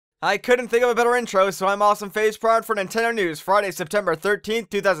I couldn't think of a better intro, so I'm Awesome Face Prod for Nintendo News, Friday, September 13th,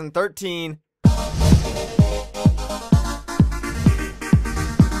 2013.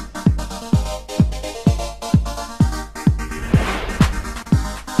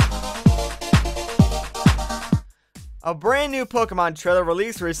 A brand new Pokemon trailer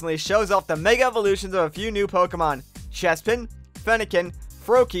released recently shows off the Mega Evolutions of a few new Pokemon: Chespin, Fennekin,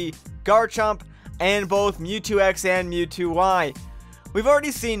 Froakie, Garchomp, and both Mewtwo X and Mewtwo Y. We've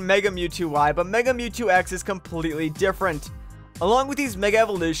already seen Mega Mewtwo Y, but Mega Mewtwo X is completely different. Along with these Mega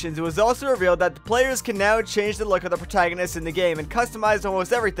Evolutions, it was also revealed that the players can now change the look of the protagonists in the game and customize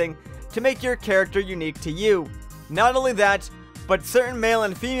almost everything to make your character unique to you. Not only that, but certain male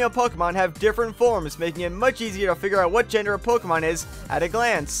and female Pokemon have different forms, making it much easier to figure out what gender a Pokemon is at a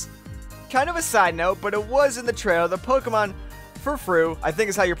glance. Kind of a side note, but it was in the trailer, the Pokemon Furfrou, I think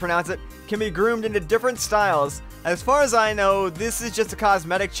is how you pronounce it, can be groomed into different styles. As far as I know, this is just a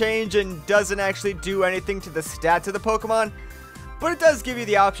cosmetic change and doesn't actually do anything to the stats of the Pokemon, but it does give you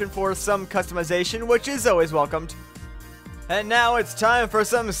the option for some customization, which is always welcomed. And now it's time for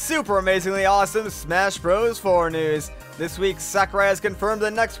some super amazingly awesome Smash Bros. 4 news. This week, Sakurai has confirmed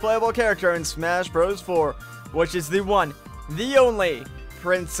the next playable character in Smash Bros. 4, which is the one, the only,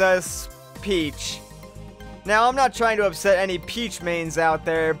 Princess Peach. Now, I'm not trying to upset any Peach mains out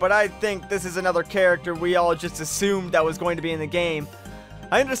there, but I think this is another character we all just assumed that was going to be in the game.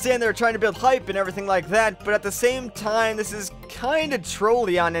 I understand they're trying to build hype and everything like that, but at the same time, this is kinda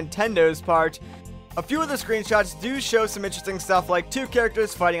trolly on Nintendo's part. A few of the screenshots do show some interesting stuff, like two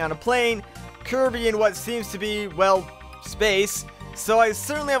characters fighting on a plane, Kirby in what seems to be, well, space, so I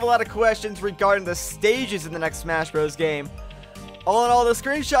certainly have a lot of questions regarding the stages in the next Smash Bros. Game. All in all, the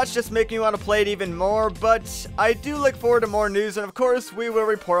screenshots just make me want to play it even more, but I do look forward to more news, and of course, we will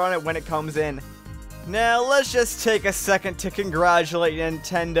report on it when it comes in. Now, let's just take a second to congratulate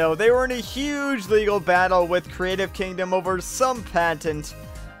Nintendo. They were in a huge legal battle with Creative Kingdom over some patent.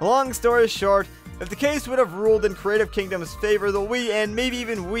 Long story short, if the case would have ruled in Creative Kingdom's favor, the Wii and maybe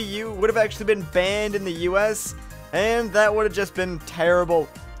even Wii U would have actually been banned in the US, and that would have just been terrible.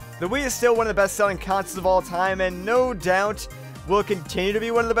 The Wii is still one of the best-selling consoles of all time, and no doubt will continue to be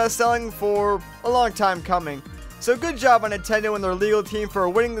one of the best-selling for a long time coming. So good job on Nintendo and their legal team for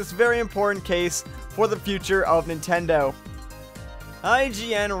winning this very important case for the future of Nintendo.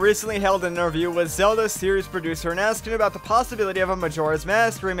 IGN recently held an interview with Zelda series producer and asked him about the possibility of a Majora's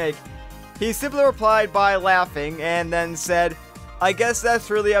Mask remake. He simply replied by laughing and then said, "I guess that's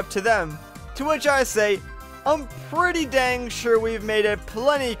really up to them." To which I say, I'm pretty dang sure we've made it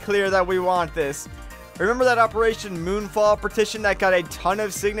plenty clear that we want this. Remember that Operation Moonfall petition that got a ton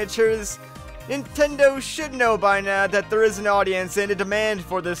of signatures? Nintendo should know by now that there is an audience and a demand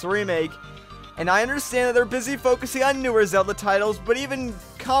for this remake. And I understand that they're busy focusing on newer Zelda titles, but even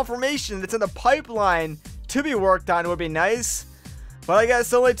confirmation that's in the pipeline to be worked on would be nice. But I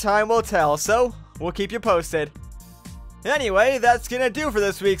guess only time will tell, so we'll keep you posted. Anyway, that's gonna do for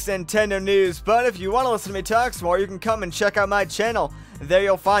this week's Nintendo news, but if you want to listen to me talk some more, you can come and check out my channel. There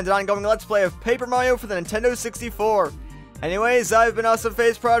you'll find an ongoing Let's Play of Paper Mario for the Nintendo 64. Anyways, I've been Awesome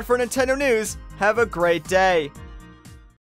Face Prod for Nintendo News. Have a great day.